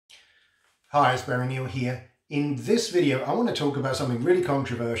Hi, it's Barry Neale here. In this video, I want to talk about something really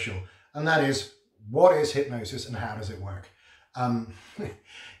controversial, and that is, what is hypnosis and how does it work?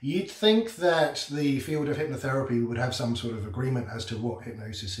 You'd think that the field of hypnotherapy would have some sort of agreement as to what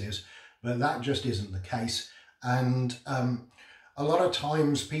hypnosis is, but that just isn't the case. And a lot of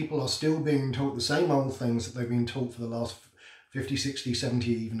times people are still being taught the same old things that they've been taught for the last 50, 60, 70,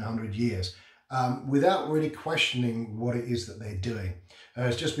 even 100 years. Without really questioning what it is that they're doing.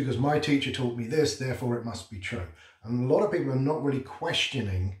 It's just because my teacher taught me this, therefore it must be true. And a lot of people are not really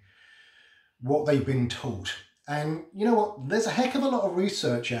questioning what they've been taught. And you know what? There's a heck of a lot of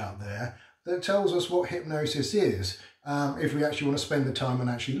research out there that tells us what hypnosis is, if we actually want to spend the time and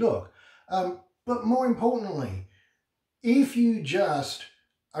actually look. But more importantly, if you just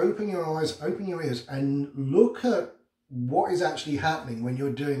open your eyes, open your ears, and look at what is actually happening when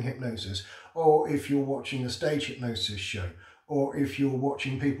you're doing hypnosis, or if you're watching a stage hypnosis show, or if you're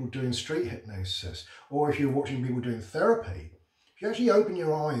watching people doing street hypnosis, or if you're watching people doing therapy, if you actually open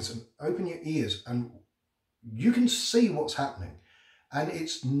your eyes and open your ears, and you can see what's happening, and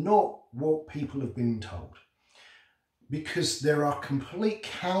it's not what people have been told, because there are complete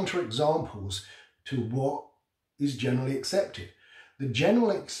counter-examples to what is generally accepted. The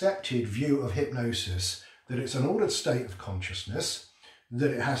generally accepted view of hypnosis, that it's an altered state of consciousness,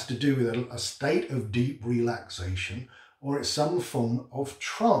 that it has to do with a state of deep relaxation, or it's some form of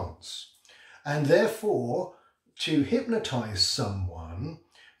trance. And therefore, to hypnotize someone,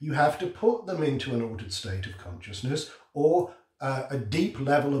 you have to put them into an altered state of consciousness or a deep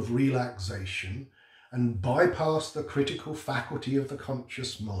level of relaxation and bypass the critical faculty of the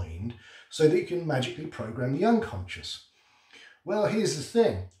conscious mind so that you can magically program the unconscious. Well, here's the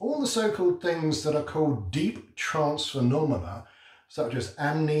thing. All the so-called things that are called deep trance phenomena, such as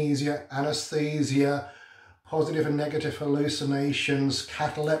amnesia, anesthesia, positive and negative hallucinations,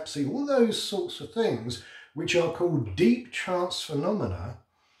 catalepsy, all those sorts of things, which are called deep trance phenomena,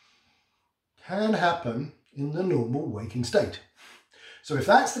 can happen in the normal waking state. So if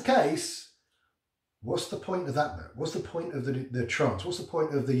that's the case, what's the point of that bit? What's the point of the trance? What's the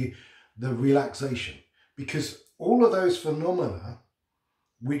point of the relaxation? Because all of those phenomena,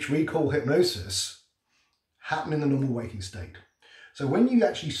 which we call hypnosis, happen in the normal waking state. So when you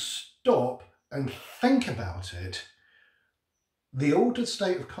actually stop and think about it, the altered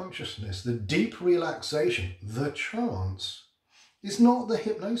state of consciousness, the deep relaxation, the trance, is not the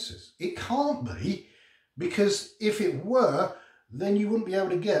hypnosis. It can't be, because if it were, then you wouldn't be able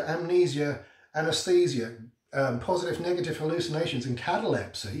to get amnesia, anesthesia, positive, negative hallucinations and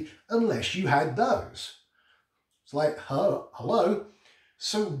catalepsy unless you had those. It's like, hello?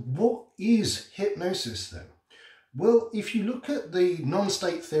 So what is hypnosis then? Well, if you look at the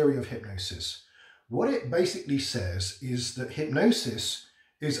non-state theory of hypnosis, what it basically says is that hypnosis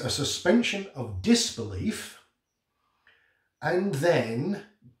is a suspension of disbelief and then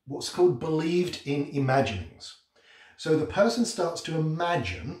what's called believed in imaginings. So the person starts to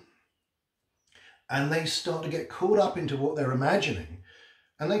imagine and they start to get caught up into what they're imagining,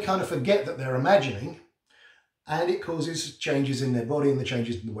 and they kind of forget that they're imagining, and it causes changes in their body and the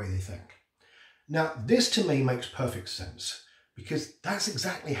changes in the way they think. Now, this to me makes perfect sense, because that's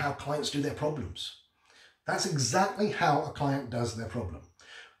exactly how clients do their problems. That's exactly how a client does their problem.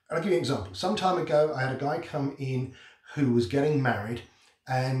 And I'll give you an example. Some time ago, I had a guy come in who was getting married,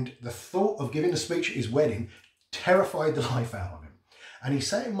 and the thought of giving a speech at his wedding terrified the life out of him. And he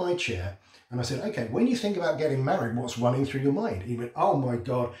sat in my chair, and I said, okay, when you think about getting married, what's running through your mind? He went, oh my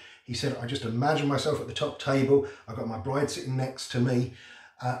God. He said, I just imagine myself at the top table. I've got my bride sitting next to me.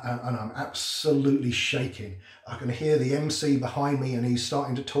 And I'm absolutely shaking. I can hear the MC behind me, and he's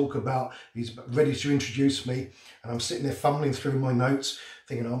starting to talk about, he's ready to introduce me, and I'm sitting there fumbling through my notes,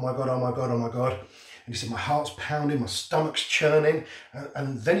 thinking, oh my God, oh my God, oh my God. And he said, my heart's pounding, my stomach's churning,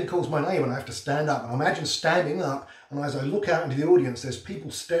 and then he calls my name and I have to stand up. And I imagine standing up, and as I look out into the audience, there's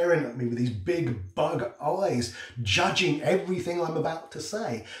people staring at me with these big bug eyes, judging everything I'm about to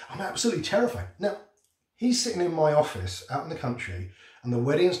say. I'm absolutely terrified. Now, he's sitting in my office out in the country, and the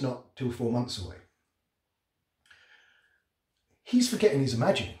wedding's not till 4 months away. He's forgetting he's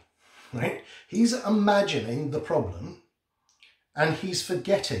imagining, right? He's imagining the problem, and he's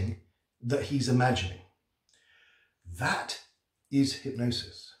forgetting that he's imagining. That is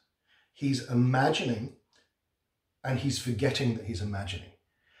hypnosis. He's imagining, and he's forgetting that he's imagining.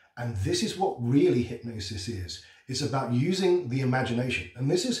 And this is what really hypnosis is. It's about using the imagination. And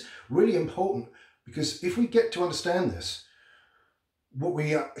this is really important, because if we get to understand this, what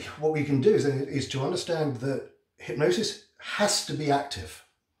we can do is to understand that hypnosis has to be active.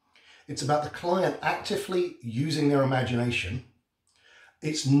 It's about the client actively using their imagination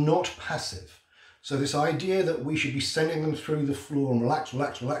It's not passive. So this idea that we should be sending them through the floor and relax,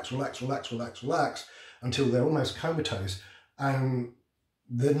 relax, relax, relax, relax, relax, relax until they're almost comatose, and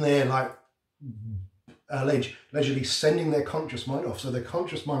then they're like allegedly sending their conscious mind off. So their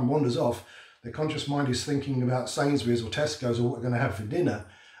conscious mind wanders off. Their conscious mind is thinking about Sainsbury's or Tesco's or what we're going to have for dinner,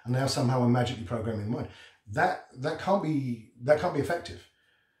 and now somehow we're magically programming the mind. That can't be effective,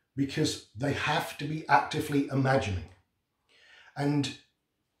 because they have to be actively imagining. And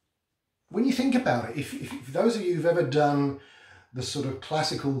when you think about it, if those of you who've ever done the sort of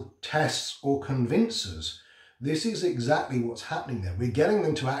classical tests or convincers, this is exactly what's happening there. We're getting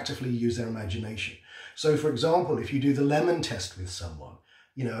them to actively use their imagination. So for example, if you do the lemon test with someone,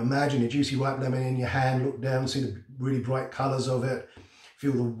 you know, imagine a juicy ripe lemon in your hand, look down, see the really bright colours of it,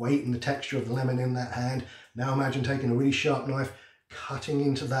 feel the weight and the texture of the lemon in that hand. Now imagine taking a really sharp knife, cutting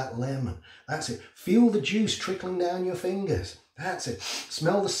into that lemon. That's it. Feel the juice trickling down your fingers. That's it.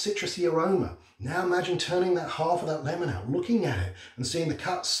 Smell the citrusy aroma. Now imagine turning that half of that lemon out, looking at it and seeing the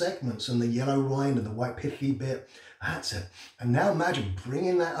cut segments and the yellow rind and the white pithy bit. That's it. And now imagine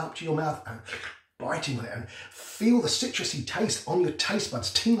bringing that up to your mouth and biting it and feel the citrusy taste on your taste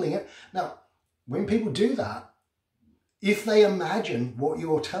buds, tingling it. Now, when people do that, if they imagine what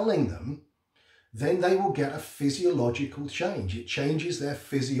you're telling them, then they will get a physiological change. It changes their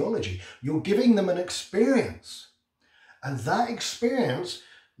physiology. You're giving them an experience. And that experience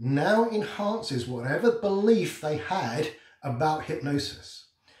now enhances whatever belief they had about hypnosis.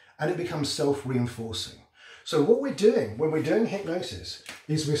 And it becomes self-reinforcing. So what we're doing when we're doing hypnosis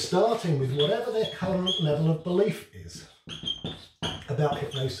is we're starting with whatever their current level of belief is about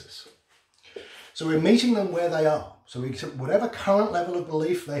hypnosis. So we're meeting them where they are. So whatever current level of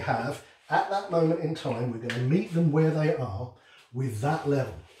belief they have at that moment in time, we're going to meet them where they are with that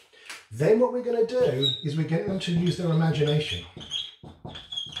level. Then what we're going to do is we're getting them to use their imagination.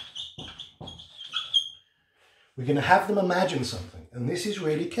 We're going to have them imagine something. And this is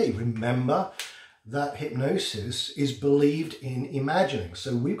really key. Remember that hypnosis is believed in imagining.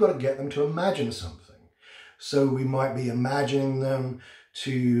 So we've got to get them to imagine something. So we might be imagining them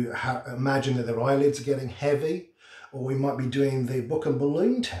to imagine that their eyelids are getting heavy, or we might be doing the book and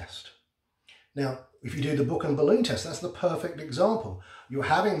balloon test. Now, if you do the book and balloon test, that's the perfect example. You're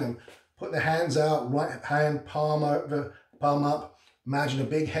having them put their hands out, right hand, palm over, palm up. Imagine a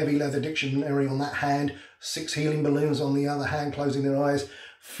big heavy leather dictionary on that hand, 6 helium balloons on the other hand, closing their eyes.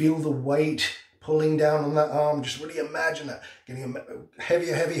 Feel the weight pulling down on that arm. Just really imagine that getting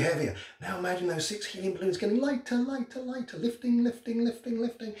heavier, heavier, heavier. Now imagine those 6 helium balloons getting lighter, lighter, lighter, lifting, lifting, lifting,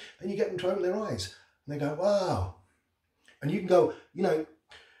 lifting. Then you get them to open their eyes and they go, wow. And you can go, you know,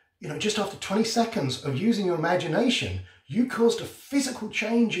 just after 20 seconds of using your imagination, you caused a physical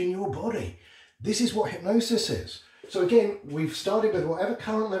change in your body. This is what hypnosis is. So again, we've started with whatever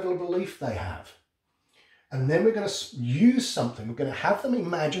current level of belief they have. And then we're going to use something. We're going to have them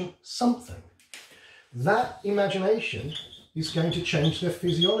imagine something. That imagination is going to change their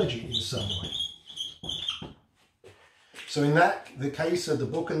physiology in some way. So in the case of the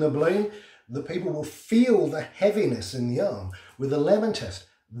book and the balloon, the people will feel the heaviness in the arm. With the lemon test,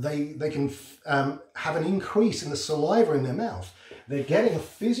 they can have an increase in the saliva in their mouth. They're getting a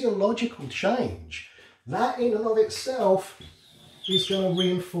physiological change. That in and of itself is going to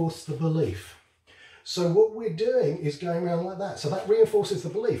reinforce the belief. So what we're doing is going around like that. So that reinforces the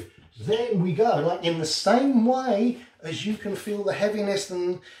belief. Then we go, like in the same way as you can feel the heaviness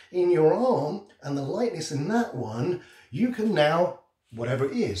in your arm and the lightness in that one, you can now, whatever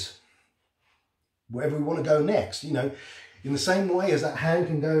it is, wherever we want to go next, you know, in the same way as that hand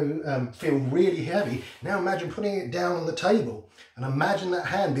can go feel really heavy, now imagine putting it down on the table and imagine that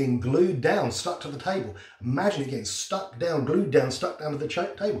hand being glued down, stuck to the table. Imagine it getting stuck down, glued down, stuck down to the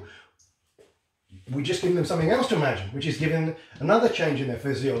table. We just give them something else to imagine, which is giving another change in their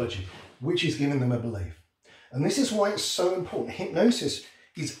physiology, which is giving them a belief. And this is why it's so important. Hypnosis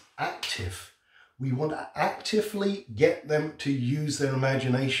is active. We want to actively get them to use their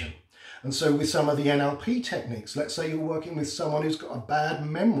imagination. And so with some of the NLP techniques, let's say you're working with someone who's got a bad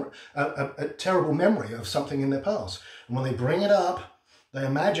memory, a terrible memory of something in their past. And when they bring it up, they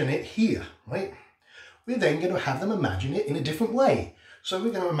imagine it here, right? We're then going to have them imagine it in a different way. So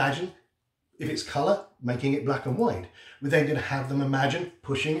we're going to imagine, if it's colour, making it black and white. We're then going to have them imagine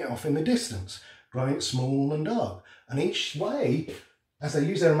pushing it off in the distance, growing it small and dark. And each way, as they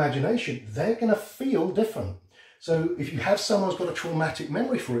use their imagination, they're going to feel different. So if you have someone who's got a traumatic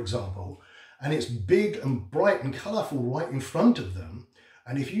memory, for example, and it's big and bright and colourful right in front of them,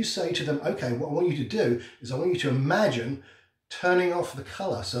 and if you say to them, okay, what I want you to do is I want you to imagine turning off the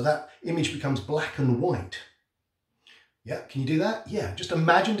colour so that image becomes black and white. Yeah, can you do that? Yeah, just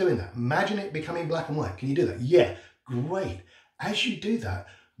imagine doing that. Imagine it becoming black and white. Can you do that? Yeah, great. As you do that,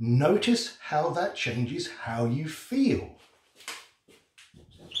 notice how that changes how you feel.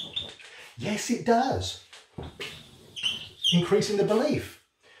 Yes, it does. Increasing the belief.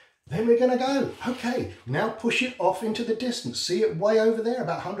 Then we're going to go, okay, now push it off into the distance. See it way over there,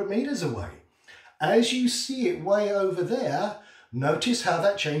 about 100 meters away. As you see it way over there, notice how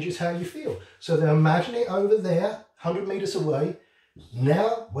that changes how you feel. So then imagine it over there, 100 meters away.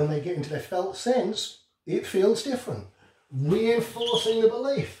 Now, when they get into their felt sense, it feels different, reinforcing the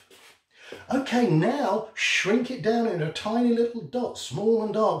belief. Okay, now shrink it down into a tiny little dot, small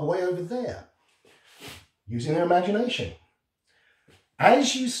and dark, way over there, using their imagination.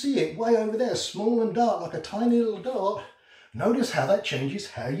 As you see it way over there, small and dark, like a tiny little dot, notice how that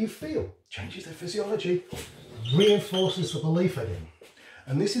changes how you feel. Changes their physiology, reinforces the belief again.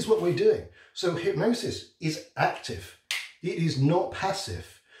 And this is what we're doing. So hypnosis is active. It is not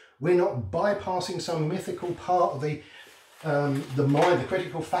passive. We're not bypassing some mythical part of the mind, the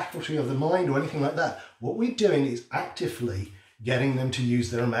critical faculty of the mind or anything like that. What we're doing is actively getting them to use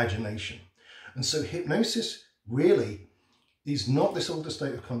their imagination. And so hypnosis really is not this altered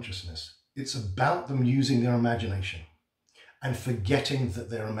state of consciousness. It's about them using their imagination and forgetting that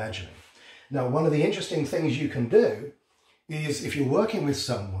they're imagining. Now, one of the interesting things you can do is if you're working with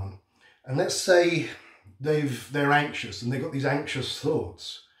someone and let's say they're anxious and they've got these anxious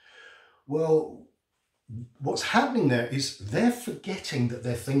thoughts. Well, what's happening there is they're forgetting that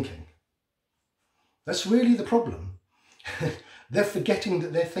they're thinking. That's really the problem. They're forgetting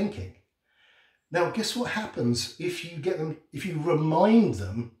that they're thinking. Now, guess what happens if you remind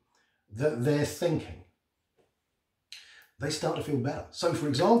them that they're thinking? They start to feel better. So, for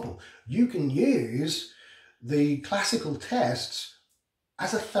example, you can use the classical tests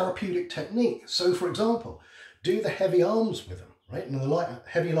as a therapeutic technique. So, for example, do the heavy arms with them, right? And the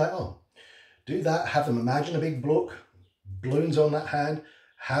heavy light arm. Do that, have them imagine a big block, balloons on that hand,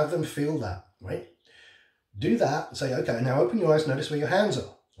 have them feel that, right? Do that and say, okay, now open your eyes, notice where your hands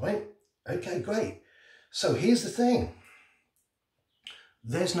are, right? Okay, great. So here's the thing.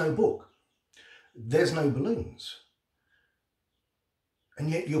 There's no book. There's no balloons. And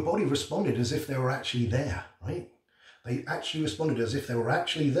yet your body responded as if they were actually there, right? They actually responded as if they were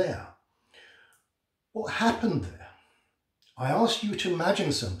actually there. What happened there? I asked you to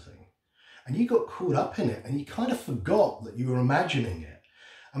imagine something and you got caught up in it and you kind of forgot that you were imagining it.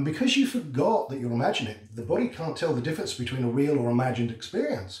 And because you forgot that you're imagining it, the body can't tell the difference between a real or imagined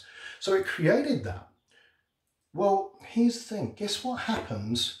experience. So it created that. Well, here's the thing. Guess what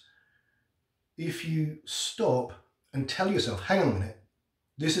happens if you stop and tell yourself, hang on a minute,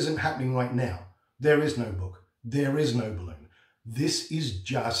 this isn't happening right now. There is no book. There is no balloon. This is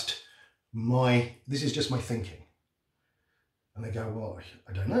just my thinking. And they go, well,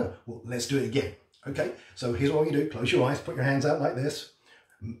 I don't know. Well, let's do it again. Okay, so here's what you do. Close your eyes, put your hands out like this.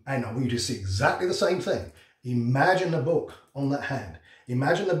 And I want you to see exactly the same thing. Imagine a book on that hand.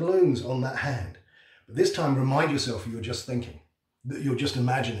 Imagine the balloons on that hand. But this time, remind yourself you're just thinking, that you're just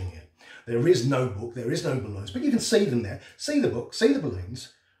imagining it. There is no book, there is no balloons, but you can see them there. See the book, see the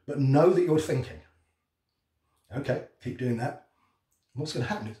balloons, but know that you're thinking. Okay, keep doing that. What's going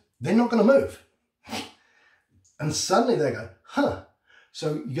to happen is they're not going to move. And suddenly they go, huh.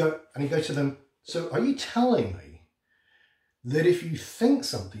 So you go to them, so are you telling me that if you think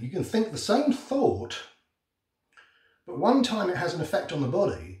something, you can think the same thought, but one time it has an effect on the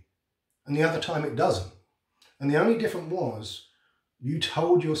body and the other time it doesn't. And the only difference was you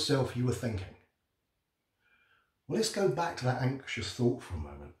told yourself you were thinking. Well, let's go back to that anxious thought for a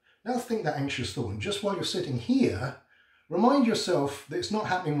moment. Now think that anxious thought, and just while you're sitting here, remind yourself that it's not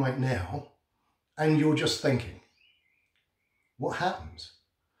happening right now and you're just thinking. What happens?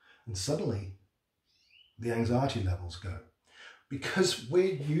 And suddenly the anxiety levels go. Because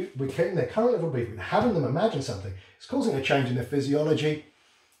we're getting their current level of belief, we're having them imagine something, it's causing a change in their physiology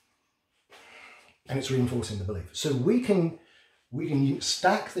and it's reinforcing the belief. So we can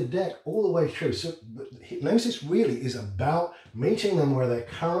stack the deck all the way through. So hypnosis really is about meeting them where their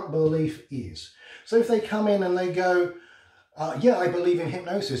current belief is. So if they come in and they go, yeah, I believe in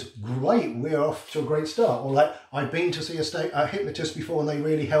hypnosis, great, we're off to a great start. Or like, I've been to see a hypnotist before and they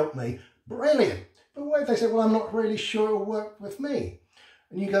really helped me, brilliant. But what if they say, well, I'm not really sure it'll work with me?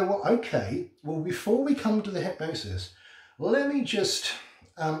 And you go, well, okay, well, before we come to the hypnosis,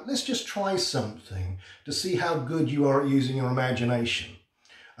 let's just try something to see how good you are at using your imagination.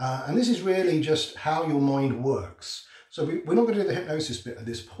 And this is really just how your mind works. So we're not going to do the hypnosis bit at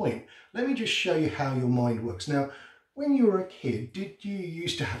this point. Let me just show you how your mind works. Now, when you were a kid, did you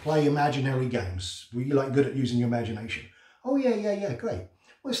used to play imaginary games? Were you like good at using your imagination? Oh yeah, great.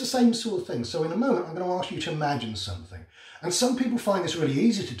 Well, it's the same sort of thing. So in a moment, I'm going to ask you to imagine something. And some people find this really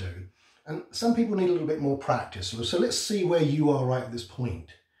easy to do, and some people need a little bit more practice. So let's see where you are right at this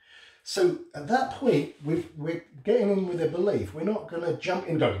point. So at that point, we're getting in with a belief. We're not going to jump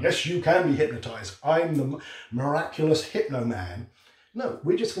in and go, yes, you can be hypnotized. I'm the miraculous hypno man. No,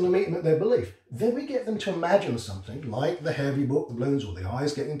 we're just going to meet them at their belief. Then we get them to imagine something like the heavy book, the balloons, or the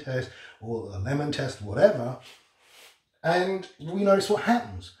eyes getting test, or the lemon test, whatever. And we notice what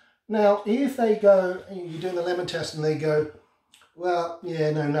happens. Now, if they go, you're doing the lemon test and they go, well,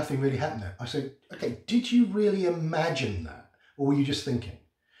 yeah, no, nothing really happened there. I say, okay, did you really imagine that? Or were you just thinking?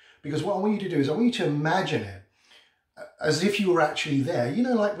 Because what I want you to do is I want you to imagine it as if you were actually there. You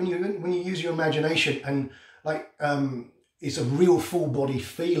know, like when you use your imagination and like it's a real full body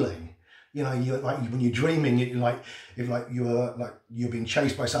feeling. You know, you like when you're dreaming, you're being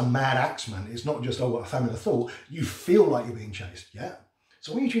chased by some mad axeman. It's not just, oh, what a fabulous thought. You feel like you're being chased. Yeah.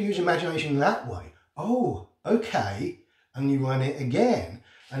 So I want you to use your imagination that way. Oh, okay. And you run it again.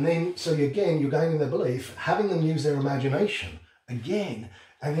 And then, so again, you're going in their belief, having them use their imagination again.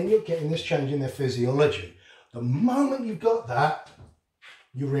 And then you're getting this change in their physiology. The moment you've got that,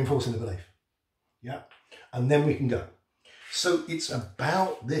 you're reinforcing the belief. Yeah. And then we can go. So it's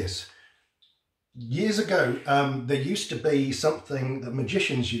about this. Years ago, there used to be something that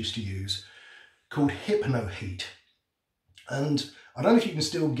magicians used to use called hypno heat. And I don't know if you can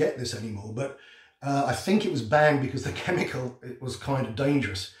still get this anymore, but I think it was banned because the chemical, it was kind of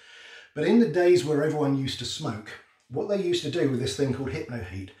dangerous. But in the days where everyone used to smoke, what they used to do with this thing called hypno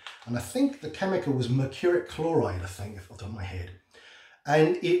heat, and I think the chemical was mercuric chloride, I think, off the top of my head.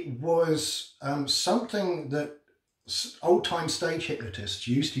 And it was something that old-time stage hypnotists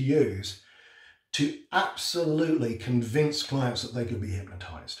used to use to absolutely convince clients that they could be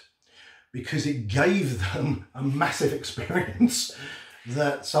hypnotized, because it gave them a massive experience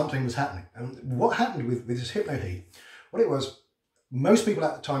that something was happening. And what happened with this hypno heat, what it was, most people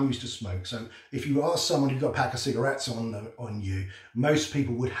at the time used to smoke. So if you ask someone who's got a pack of cigarettes on you, most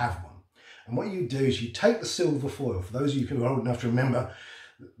people would have one. And what you do is you take the silver foil. For those of you who are old enough to remember,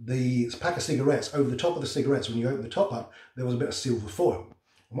 the pack of cigarettes, over the top of the cigarettes, when you open the top up, there was a bit of silver foil.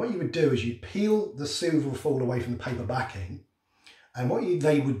 And what you would do is you peel the silver foil away from the paper backing. And what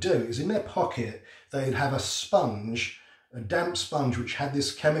they would do is in their pocket, they'd have a sponge, a damp sponge, which had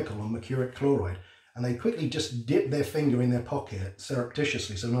this chemical on mercuric chloride. And they quickly just dip their finger in their pocket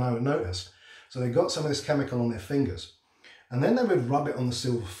surreptitiously so no one would notice. So they got some of this chemical on their fingers. And then they would rub it on the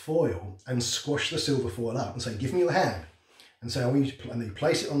silver foil and squash the silver foil up and say, give me your hand. And say, I want you to, and they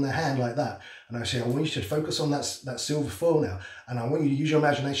place it on their hand like that. And I say, I want you to focus on that silver foil now. And I want you to use your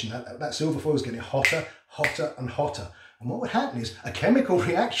imagination. That silver foil is getting hotter, hotter and hotter. And what would happen is a chemical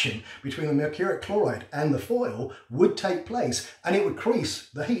reaction between the mercuric chloride and the foil would take place, and it would increase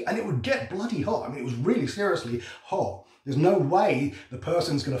the heat, and it would get bloody hot. I mean, it was really seriously hot. There's no way the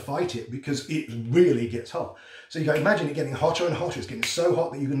person's going to fight it because it really gets hot. So you can imagine it getting hotter and hotter. It's getting so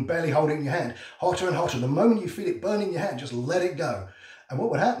hot that you can barely hold it in your hand. Hotter and hotter. The moment you feel it burning your hand, just let it go. And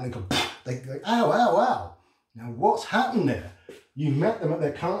what would happen? They go, ow, ow, ow. Now what's happened there? You met them at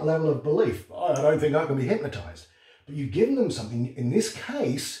their current level of belief. Oh, I don't think I can be hypnotized. But you've given them something. In this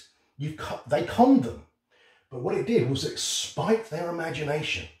case, they conned them. But what it did was it spiked their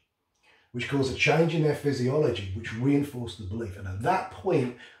imagination, which caused a change in their physiology, which reinforced the belief. And at that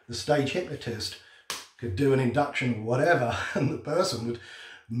point, the stage hypnotist could do an induction or whatever, and the person would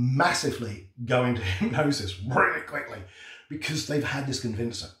massively go into hypnosis really quickly because they've had this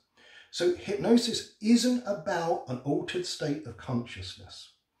convincer. So hypnosis isn't about an altered state of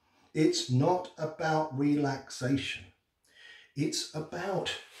consciousness. It's not about relaxation. It's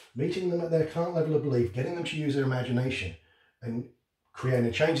about meeting them at their current level of belief, getting them to use their imagination and creating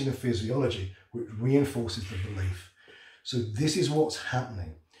a change in the physiology which reinforces the belief. So this is what's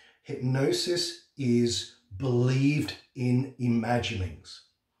happening. Hypnosis is believed in imaginings.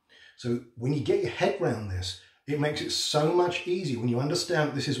 So when you get your head around this, it makes it so much easier when you understand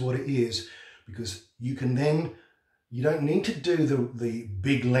that this is what it is, because you can then, you don't need to do the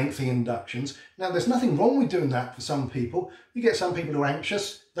big lengthy inductions. Now there's nothing wrong with doing that for some people. You get some people who are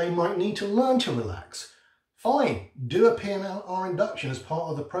anxious, they might need to learn to relax. Fine, do a PNR induction as part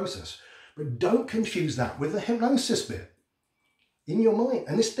of the process, but don't confuse that with the hypnosis bit in your mind.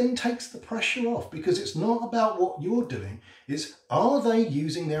 And this then takes the pressure off, because it's not about what you're doing, it's are they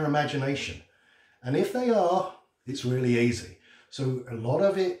using their imagination? And if they are, it's really easy. So a lot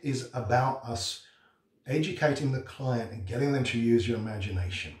of it is about us educating the client and getting them to use your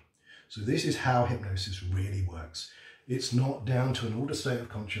imagination. So this is how hypnosis really works. It's not down to an altered state of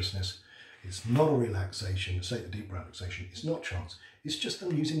consciousness. It's not a relaxation, a state of deep relaxation. It's not trance. It's just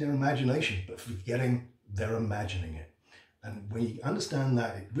them using their imagination, but forgetting they're imagining it. And when you understand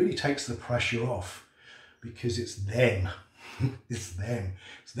that, it really takes the pressure off, because it's them. It's them.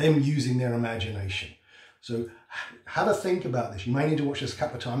 It's them using their imagination. So have a think about this. You may need to watch this a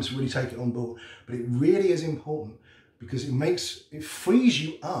couple of times to really take it on board, but it really is important, because it frees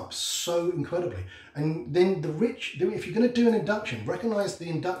you up so incredibly. And then if you're going to do an induction, recognize the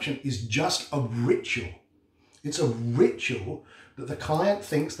induction is just a ritual. It's a ritual that the client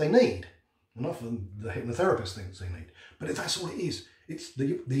thinks they need, and often the hypnotherapist thinks they need. But that's all it is. It's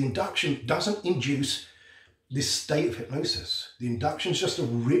the induction doesn't induce this state of hypnosis. The induction is just a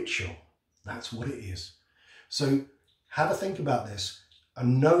ritual. That's what it is. So have a think about this. I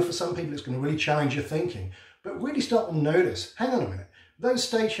know for some people it's going to really challenge your thinking, but really start to notice, hang on a minute, those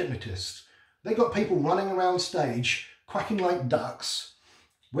stage hypnotists, they got people running around stage, quacking like ducks.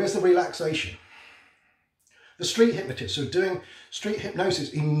 Where's the relaxation? The street hypnotists who are doing street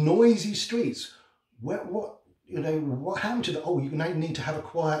hypnosis in noisy streets, what happened to the, oh, you need to have a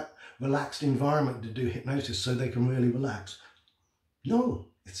quiet, relaxed environment to do hypnosis so they can really relax. No,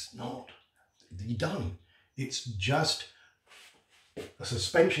 it's not. You don't. It's just a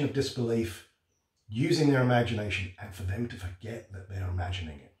suspension of disbelief, using their imagination, and for them to forget that they're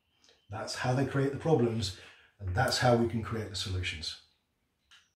imagining it. That's how they create the problems, and that's how we can create the solutions.